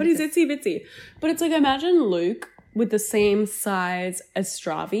meme. But he's itsy bitsy. But it's like, imagine Luke with the same size as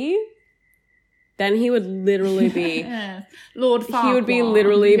Stravi. Then he would literally be Lord Farquaad. He would be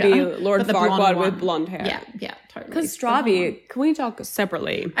literally be Lord Farquaad with blonde hair. Yeah, totally. Because Stravi, can we talk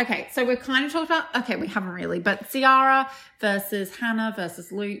separately? Okay, so we've kind of talked about, okay, we haven't really, but Ciara versus Hannah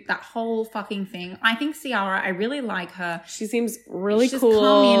versus Luke, that whole fucking thing. I think Ciara, I really like her. She seems really She's cool. Just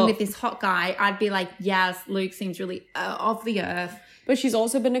come in with this hot guy. I'd be like, yes, Luke seems really of the earth. But she's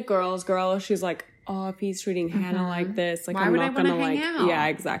also been a girl's girl. She's like, oh, if he's treating Hannah like this, like, I'm not gonna like, yeah,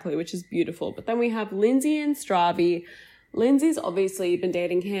 exactly, which is beautiful. But then we have Lindsay and Stravi. Lindsay's obviously been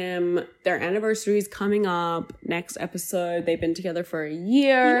dating him. Their anniversary is coming up next episode. They've been together for a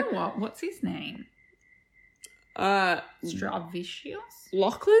year. You know what? What's his name? Stravicius?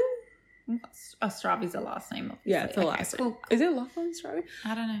 Lachlan? Stravi's the last name. Obviously. Yeah, it's the last name. Is it Lachlan Stravi?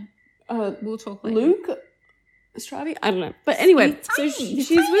 I don't know. We'll talk later. Luke Stravi? I don't know. But anyway, so she's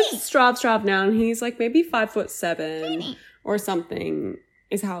with Strav now, and he's like maybe 5'7" or something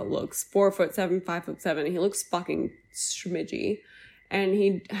is how it looks. 4'7", 5'7". He looks fucking schmidgy. And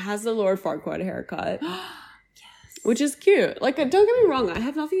he has the Lord Farquaad haircut. Yes. Which is cute. Like, don't get me wrong, I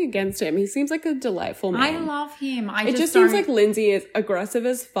have nothing against him. He seems like a delightful man. I love him. It just seems like Lindsay is aggressive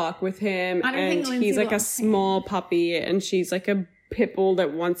as fuck with him. I don't think Lindsay he's like a loves small him. puppy, and she's like a pit bull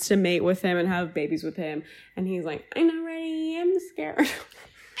that wants to mate with him and have babies with him. And he's like, I'm not ready. I'm scared.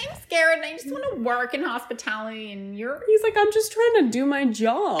 I'm scared and I just want to work in hospitality and He's like, I'm just trying to do my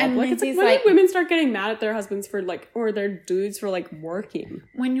job. And like, it's like, when did women start getting mad at their husbands for like, or their dudes for like working?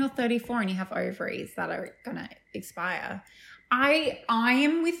 When you're 34 and you have ovaries that are gonna expire. I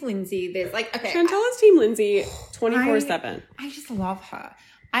am with Lindsay. There's like, okay. Chantal is team Lindsay 24/7. I just love her.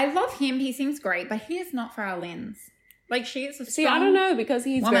 I love him. He seems great, but he is not for our Linz. Like, she is a strong I don't know, because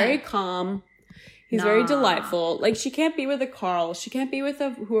he's woman. very calm. He's very delightful. Like, she can't be with a Carl. She can't be with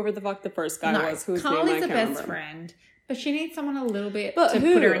whoever the fuck the first guy was. Whose Carl name is I a can't best remember. friend, but she needs someone a little bit but to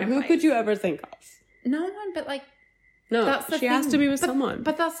who? put her in a Who place. could you ever think of? No one, but like, no, that's the she thing. has to be with someone.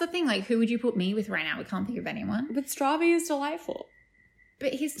 But that's the thing. Like, who would you put me with right now? We can't think of anyone. But Stravi is delightful.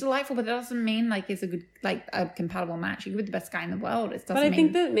 But he's delightful, but that doesn't mean like he's a good, like a compatible match. You could be the best guy in the world. It doesn't. But I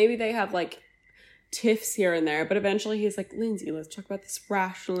think that maybe they have like tiffs here and there. But eventually, he's like, Lindsay, let's talk about this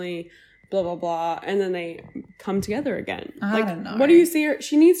rationally. Blah blah blah, and then they come together again. I don't know. What do you see her?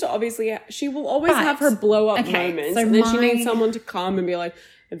 She needs to obviously. She will always have her blow up moments, and then she needs someone to come and be like,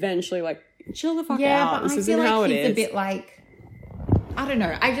 eventually, like, chill the fuck out. This isn't how it is. He's a bit like, I don't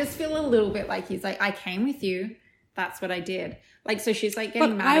know. I just feel a little bit like he's like, I came with you. That's what I did. Like, so she's like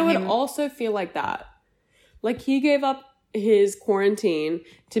getting mad at him. I would also feel like that. Like, he gave up his quarantine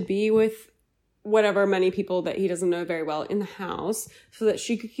to be with whatever many people that he doesn't know very well in the house so that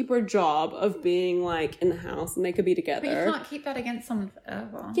she could keep her job of being like in the house and they could be together. But you can't keep that against someone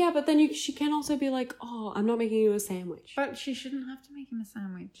forever. Yeah, but then she can also be like, oh, I'm not making you a sandwich. But she shouldn't have to make him a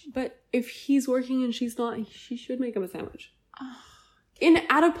sandwich. But if he's working and she's not, she should make him a sandwich. Oh,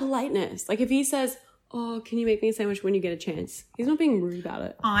 out of politeness. Like, if he says, oh, can you make me a sandwich when you get a chance? He's not being rude about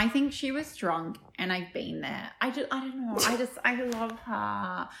it. I think she was drunk and I've been there. I don't know. I love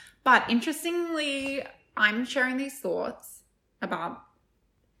her. But interestingly, I'm sharing these thoughts about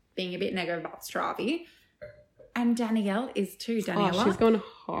being a bit negative about Stravi. And Danielle is too. Daniela. Oh, she's going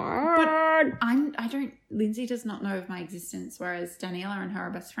hard. But Lindsay does not know of my existence, whereas Daniela and her are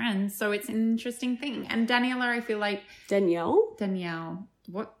best friends. So it's an interesting thing. And Daniela, I feel like... Danielle.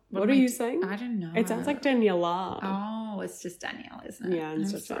 What are you saying? I don't know. It sounds like Daniela. Oh, it's just Danielle, isn't it? Yeah, I'm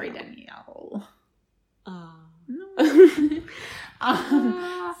sorry, Danielle. No.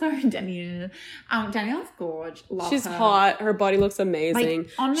 Sorry, Danielle. Danielle's gorge. Love She's her. hot. Her body looks amazing.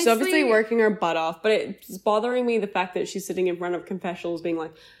 Like, honestly, she's obviously working her butt off, but it's bothering me the fact that she's sitting in front of confessionals being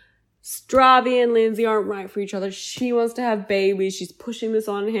like, Stravi and Lindsay aren't right for each other. She wants to have babies. She's pushing this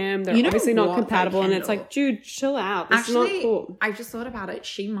on him. They're obviously not compatible. And it's like, dude, chill out. This is not cool. I just thought about it.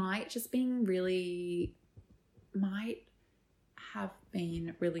 She might have been really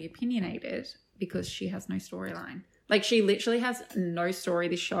opinionated because she has no storyline. Like, she literally has no story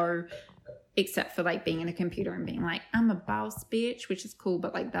this show except for, like, being in a computer and being like, I'm a boss bitch, which is cool,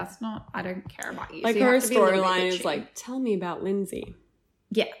 but, like, that's not, I don't care about you. Like, so her storyline is like, tell me about Lindsay.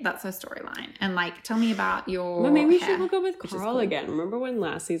 Yeah, that's her storyline. And, like, tell me about your Well, maybe we hair, should hook up with Carl cool. again. Remember when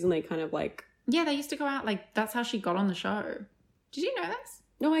last season they kind of, like... Yeah, they used to go out. Like, that's how she got on the show. Did you know this?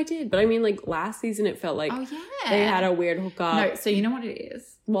 No, I did. But I mean, like, last season it felt like they had a weird hookup. No, so you know what it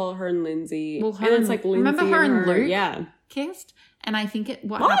is? Well, her and Lindsay. Well, her and it's like Lindsay remember her and Luke yeah. kissed? And I think it...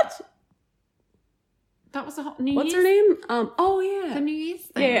 What? Happened, that was a whole New What's Year's? her name? Oh, yeah. The New Year's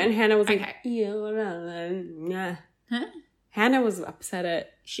thing. Yeah, and Hannah was like, Okay. Huh? Hannah was upset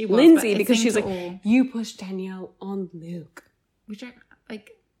at She was, Lindsay because she's like, all... you pushed Danielle on Luke. Which I,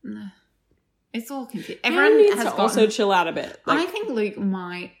 like, nah. It's all confusing. Everyone Everyone needs has to also chill out a bit. Like, I think Luke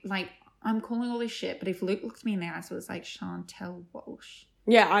might, like, I'm calling all this shit, but if Luke looked me in the eyes and was like, Chantel Walsh.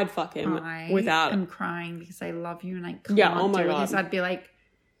 Yeah, I'd fuck him without... I'm crying because I love you and I can't yeah, oh my do God. this. I'd be like...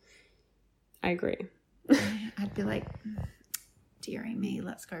 I agree. I'd be like, dearie me,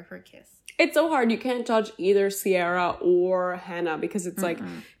 let's go for a kiss. It's so hard. You can't judge either Sierra or Hannah because it's like,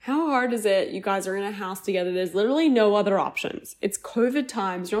 how hard is it? You guys are in a house together. There's literally no other options. It's COVID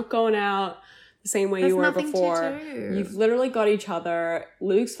times. You're not going out the same way you were before. You've literally got each other.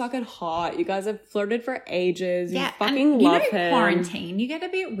 Luke's fucking hot. You guys have flirted for ages. You fucking love him. Quarantine, you get a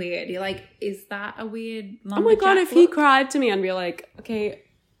bit weird. You're like, is that a weird lumberjack Oh my God, if he look? cried to me, I'd be like, okay,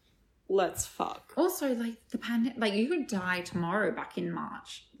 let's fuck. Also, like, the pandemic, like, you could die tomorrow back in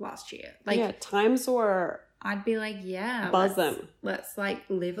March last year. Like, yeah, times were... I'd be like, yeah. Buzz them. Let's, like,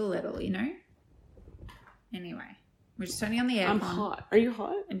 live a little, you know? Anyway, we're just turning on the aircon. I'm hot. Are you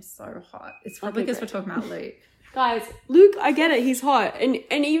hot? I'm so hot. It's probably because we're talking about Luke. Guys, Luke, I get it. He's hot. And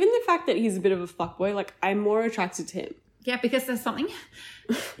even the fact that he's a bit of a fuckboy, like, I'm more attracted to him. Yeah, because there's something...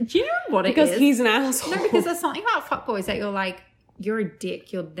 Do you know what it is? Because he's an asshole. No, because there's something about fuckboys that you're like, you're a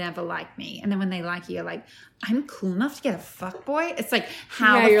dick, you'll never like me. And then when they like you, you're like, I'm cool enough to get a fuckboy. It's like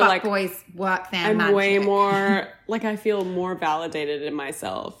how the fuckboys work their magic. I'm way more, like, I feel more validated in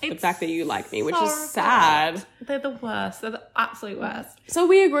myself. The fact that you like me, which is sad. They're the worst. They're the absolute worst. So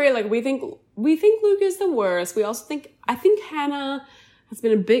we agree, like, we think Luke is the worst. We also I think Hannah has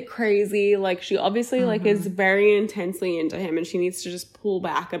been a bit crazy. Like, she obviously, like, is very intensely into him and she needs to just pull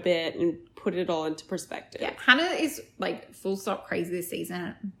back a bit and put it all into perspective. Yeah, Hannah is, like, full stop crazy this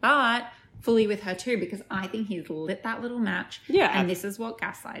season, but fully with her too, because I think he's lit that little match. Yeah. And this is what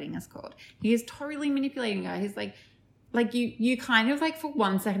gaslighting is called. He is totally manipulating her. He's like you kind of, like, for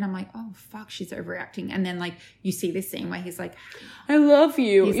 1 second, I'm like, oh, fuck, she's overreacting. And then, like, you see this scene where he's like, I love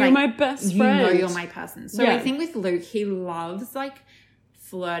you. You're like, my best friend. You know you're my person. So I think with Luke, he loves, like,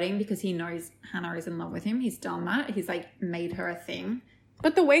 flirting because he knows Hannah is in love with him. He's done that. He's, like, made her a thing.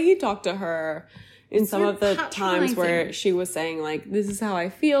 But the way he talked to her in some of the times where she was saying, like, this is how I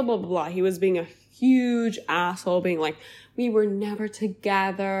feel, blah, blah, blah. He was being a huge asshole, being like, we were never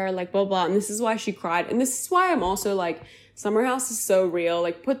together, like, blah, blah. And this is why she cried. And this is why I'm also like, Summerhouse is so real.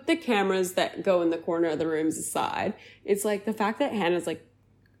 Like, put the cameras that go in the corner of the rooms aside. It's like the fact that Hannah's, like,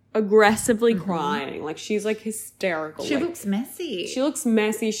 aggressively crying. Like, she's, like, hysterical. She like, looks messy. She looks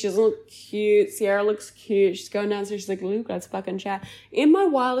messy. She doesn't look cute. Sierra looks cute. She's going downstairs. She's like, Luke, let's fucking chat. In my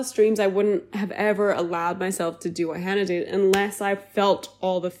wildest dreams, I wouldn't have ever allowed myself to do what Hannah did unless I felt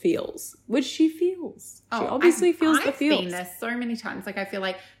all the feels, which she feels. She obviously feels the feels. I've been there so many times. Like, I feel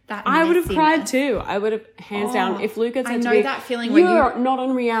like that I would have cried too. I would have, hands down, if Luke had said to me, that feeling you're not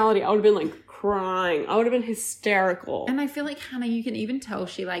on reality, I would have been like, crying. I would have been hysterical. And I feel like Hannah, you can even tell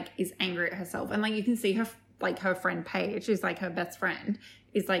she, like, is angry at herself. And, like, you can see her, like, her friend Paige, who's, like, her best friend,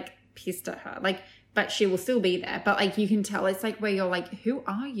 is, like, pissed at her. Like, but she will still be there. But, like, you can tell it's, like, where you're like, who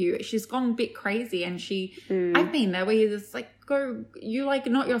are you? She's gone a bit crazy. And I've been there where you're just, like, you're, like,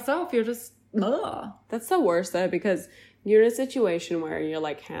 not yourself. You're just, ugh. That's the worst, though, because you're in a situation where you're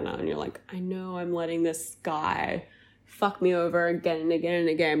like Hannah and you're like, I know I'm letting this guy fuck me over again and again and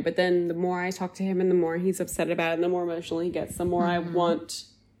again. But then the more I talk to him and the more he's upset about it and the more emotional he gets, the more I want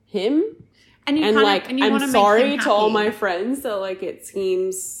him. And I'm sorry to all my friends that, like, it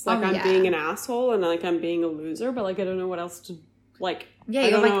seems like I'm being an asshole and, like, I'm being a loser, but, like, I don't know what else to, like, I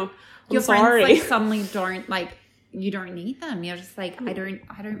don't know. I'm your sorry. friends, like, suddenly don't, like, you don't need them. You're just like, I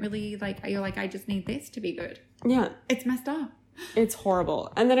don't really like, you're like, I just need this to be good. Yeah. It's messed up. It's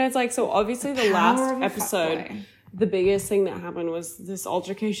horrible. And then it's like, so obviously the last episode, the biggest thing that happened was this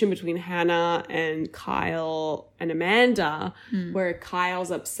altercation between Hannah and Kyle and Amanda, where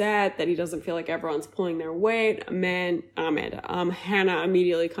Kyle's upset that he doesn't feel like everyone's pulling their weight. Hannah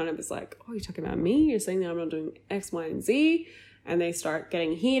immediately kind of is like, oh, you're talking about me? You're saying that I'm not doing X, Y, and Z? And they start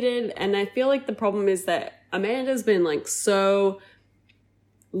getting heated. And I feel like the problem is that Amanda's been like so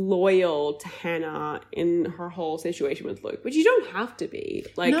loyal to Hannah in her whole situation with Luke, which you don't have to be.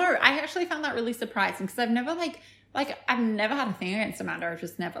 Like, no, I actually found that really surprising because I've never I've never had a thing against Amanda. I've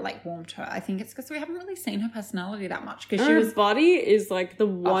just never like warmed to her. I think it's because we haven't really seen her personality that much. Because her body is like the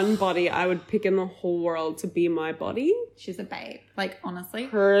one body I would pick in the whole world to be my body. She's a babe. Like, honestly.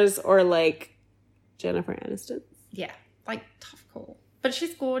 Hers or like Jennifer Aniston. Yeah. Like, tough call. But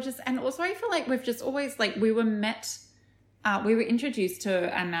she's gorgeous. And also I feel like we've just always like, we were introduced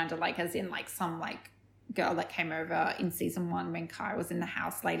to Amanda like as in like some like girl that came over in season 1 when Kai was in the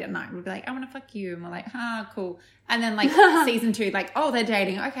house late at night. We'd be like, I want to fuck you. And we're like, cool. And then like season 2, like, oh, they're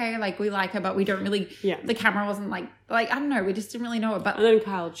dating. Okay, like we like her, but we don't really, the camera wasn't like, I don't know. We just didn't really know it. But and then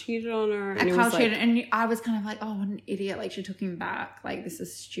Kyle cheated on her. And Kyle cheated. And I was kind of like, oh, what an idiot. Like she took him back. Like this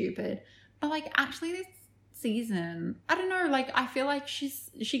is stupid. But like actually this season, I don't know. Like I feel like she's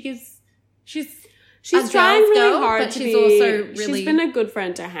trying really girl, hard but to she's be, also really... She's been a good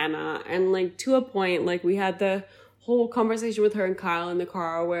friend to Hannah. And, like, to a point, like, we had the whole conversation with her and Kyle in the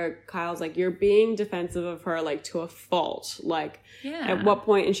car where Kyle's like, you're being defensive of her, like, to a fault. Like, at what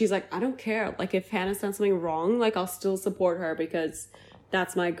point? And she's like, I don't care. Like, if Hannah's done something wrong, like, I'll still support her because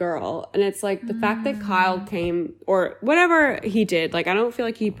that's my girl. And it's, like, the fact that Kyle came, or whatever he did, like, I don't feel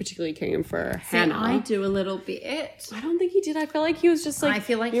like he particularly came for Hannah. I do a little bit. I don't think he did. I feel like he was just like, I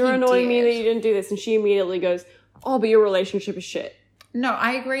feel like you're annoying me that you didn't do this. And she immediately goes, oh, but your relationship is shit. No,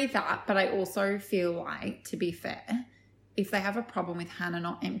 I agree that, but I also feel like, to be fair, if they have a problem with Hannah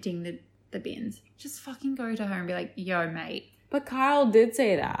not emptying the bins, just fucking go to her and be like, yo, mate. But Kyle did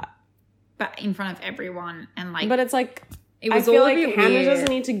say that. But in front of everyone and like... But it's like... It was I feel all like Hannah weird. doesn't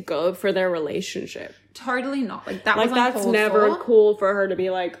need to go for their relationship. Totally not. Like that like was that's never for. cool for her to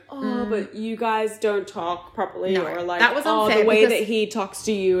be like, oh, but you guys don't talk properly, No, or like, that was oh, unfair the way because- that he talks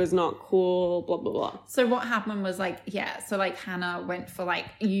to you is not cool. Blah blah blah. So what happened was like, so like Hannah went for like,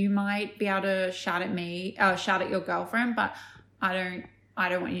 you might be able to shout at me, shout at your girlfriend, but I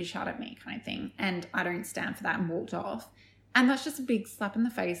don't want you to shout at me, kind of thing, and I don't stand for that, and walked off. And that's just a big slap in the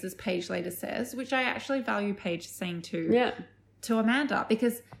face, as Paige later says, which I actually value Paige saying to Amanda,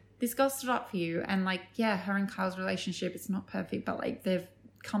 because this girl stood up for you, and like, yeah, her and Kyle's relationship, it's not perfect, but like they've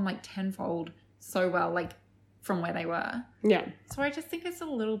come like tenfold so well, like from where they were. Yeah. So I just think it's a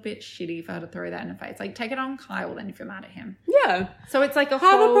little bit shitty for her to throw that in her face. Like, take it on Kyle then if you're mad at him. Yeah. So it's like I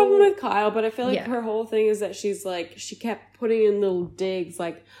have a problem with Kyle, but I feel like her whole thing is that she's like, she kept putting in little digs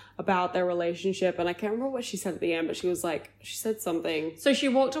like about their relationship, and I can't remember what she said at the end, but she was like, she said something. So she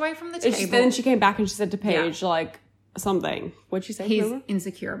walked away from the table. And then she came back and she said to Paige, like, something. What'd she say? He's remember?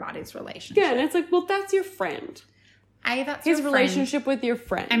 insecure about his relationship. Yeah, and it's like, well, that's your friend. That's his your relationship with your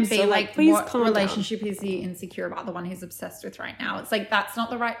friend. And B, so, like please what calm relationship down. is he insecure about? The one he's obsessed with right now. It's like, that's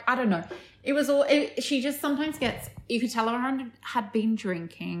not the right, I don't know. It was all, she just sometimes gets, you could tell her had been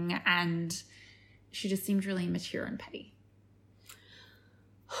drinking and she just seemed really immature and petty.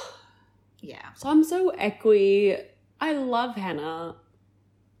 Yeah. So I'm so equi. I love Hannah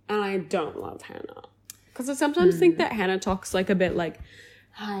and I don't love Hannah. Because I sometimes think that Hannah talks like a bit like,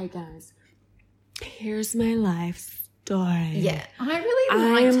 hi guys, here's my life story. Yeah. I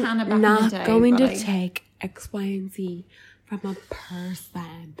really liked Hannah back in the day. I'm not going to take X, Y, and Z from a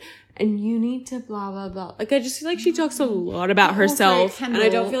person. And you need to blah, blah, blah. Like, I just feel like she talks a lot about herself. Also, and I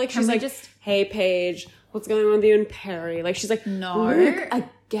don't feel like she's like, hey, Paige, what's going on with you and Perry? Like, she's like, no. Luke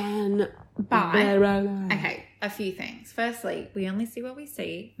again. But, blah, blah, blah. Okay, a few things. Firstly, we only see what we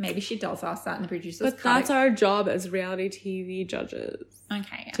see. Maybe she does ask that and the producers But that's our job as reality TV judges.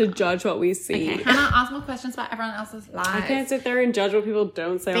 Okay. To judge what we see. Okay, Hannah, ask more questions about everyone else's lives. I can't sit there and judge what people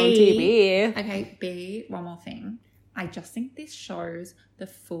don't say on TV. Okay, B, one more thing. I just think this shows the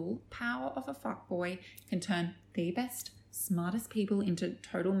full power of a fuckboy can turn the best, smartest people into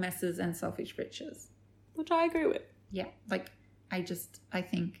total messes and selfish bitches. Which I agree with. Yeah, like, I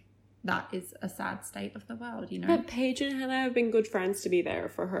think that is a sad state of the world, you know? But Paige and Hannah have been good friends to be there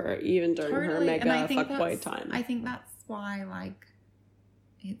for her, even during her mega fuckboy time. I think that's why, like,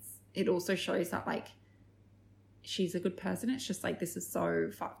 it also shows that, like, she's a good person. It's just, like, this is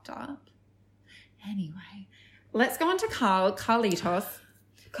so fucked up. Anyway, let's go on to Carlitos.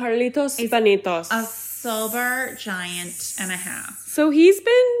 Carlitos Panitos. A sober giant and a half. So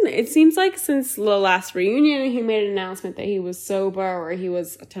it seems like since the last reunion, he made an announcement that he was sober, or he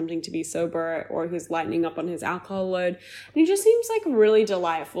was attempting to be sober, or he was lightening up on his alcohol load. And he just seems like really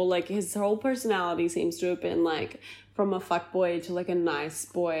delightful. Like his whole personality seems to have been like from a fuckboy to like a nice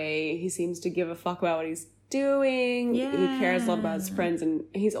boy. He seems to give a fuck about what he's doing. Yeah. He cares a lot about his friends, and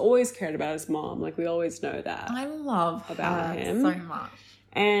he's always cared about his mom. Like we always know that. I love about him so much.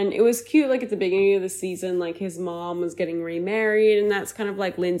 And it was cute, like, at the beginning of the season, like, his mom was getting remarried, and that's kind of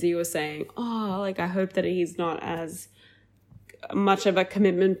like Lindsay was saying, oh, like, I hope that he's not as much of a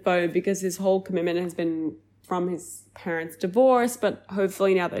commitment phobe, because his whole commitment has been from his parents' divorce, but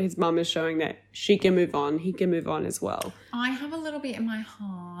hopefully now that his mom is showing that she can move on, he can move on as well. I have a little bit in my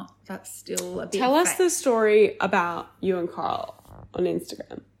heart that's still a bit Tell us the story about you and Carl on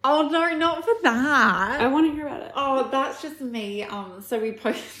Instagram. Oh, no, not for that. I want to hear about it. Oh, that's just me. So we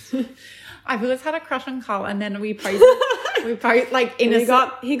posted... I've always had a crush on Carl, and then we posted... like, in he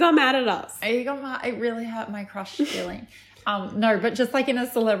got mad at us. He got mad. It really hurt my crush feeling. No, but just like in a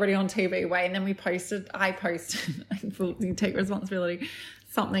celebrity on TV way. And then I posted, I fully take responsibility,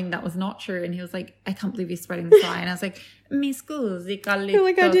 something that was not true. And he was like, I can't believe you're spreading this lie. And I was like, mi scusi, Carlito. You're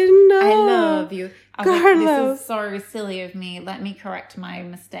like, I didn't know. I love you. I was Carlos. like, this is so silly of me. Let me correct my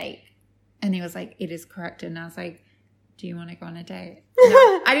mistake. And he was like, it is corrected. And I was like, do you want to go on a date?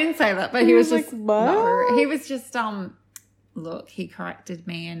 No, I didn't say that, but he was just, like, what? No. He was just, look, he corrected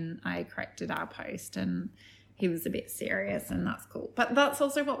me and I corrected our post, and he was a bit serious, and that's cool. But that's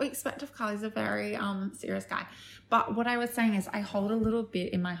also what we expect of Carl. He's a very serious guy. But what I was saying is I hold a little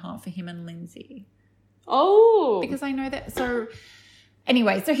bit in my heart for him and Lindsay. Oh. Because I know that. So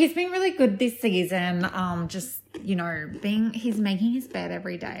anyway, so he's been really good this season. Just, you know, he's making his bed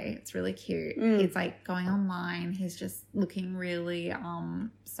every day. It's really cute. He's like going online. He's just looking really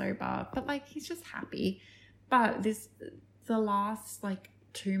sober. But like he's just happy. But the last like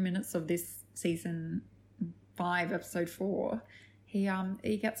 2 minutes of this season 5, episode 4, he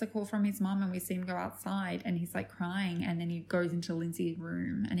gets a call from his mum, and we see him go outside, and he's like crying, and then he goes into Lindsay's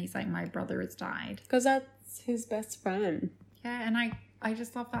room, and he's like, my brother has died. Because that's his best friend. Yeah, and I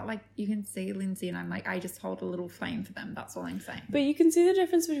just love that, like, you can see Lindsay, and I'm like, I just hold a little flame for them. That's all I'm saying. But you can see the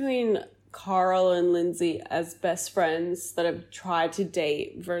difference between Carl and Lindsay as best friends that have tried to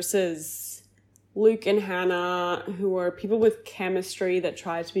date versus Luke and Hannah, who are people with chemistry that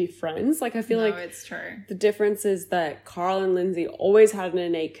try to be friends. Like, I feel like it's true. The difference is that Carl and Lindsay always had an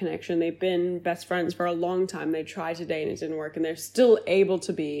innate connection. They've been best friends for a long time. They tried to date and it didn't work, and they're still able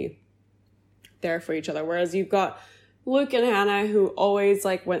to be there for each other. Whereas you've got Luke and Hannah, who always,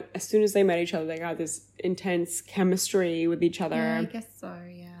 like, as soon as they met each other, they got this intense chemistry with each other. Yeah, I guess so,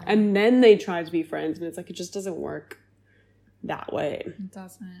 yeah. And then they try to be friends, and it's like, it just doesn't work that way. It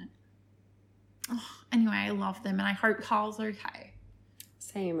doesn't. Oh, anyway, I love them, and I hope Carl's okay.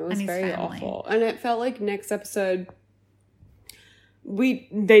 Same. It was very awful. And it felt like next episode,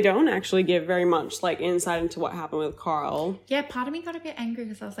 they don't actually give very much like insight into what happened with Carl. Yeah, part of me got a bit angry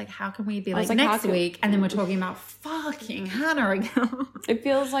because I was like, how can we be like next week, and then we're talking about fucking Hannah again? It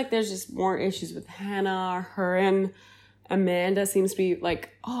feels like there's just more issues with Hannah. Her and Amanda seems to be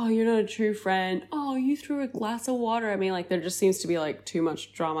like, oh, you're not a true friend. Oh, you threw a glass of water at me. Like, there just seems to be like too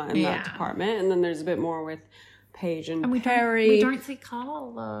much drama in that department. And then there's a bit more with Paige and Perry. We don't see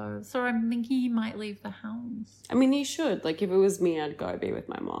Carl though. So I'm thinking he might leave the house. I mean, he should. Like, if it was me, I'd go be with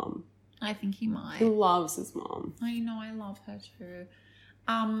my mom. I think he might. He loves his mom. I know, I love her too.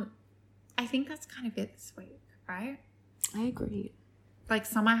 I think that's kind of it this week, right? I agree. Like,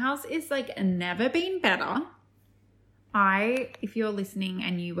 Summerhouse is like never been better. If you're listening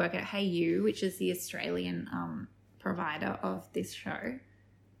and you work at Hey You, which is the Australian provider of this show,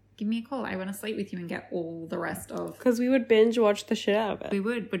 give me a call. I want to sleep with you and get all the rest of... Because we would binge watch the shit out of it. We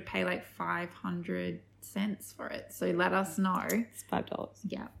would pay like 500 cents for it. So let us know. It's $5.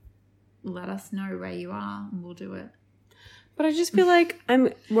 Yeah. Let us know where you are and we'll do it. But I just feel like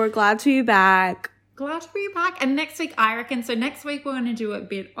we're glad to be back. Glad to be back. And next week, I reckon, so next week we're going to do a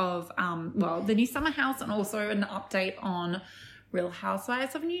bit of, the new Summerhouse, and also an update on Real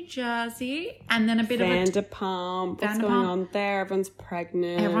Housewives of New Jersey, and then a bit Vanderpump. What's going on there? Everyone's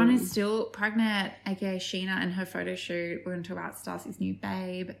pregnant. Everyone is still pregnant, aka Sheena and her photo shoot. We're going to talk about Stacy's new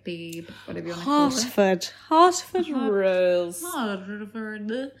babe, whatever you want to call it. Hartford rules.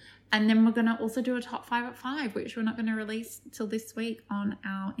 Hartford. And then we're going to also do a top 5 at 5, which we're not going to release till this week on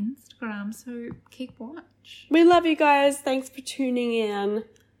our Instagram. So keep watch. We love you guys. Thanks for tuning in.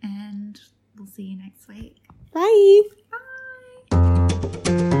 And we'll see you next week. Bye. Bye.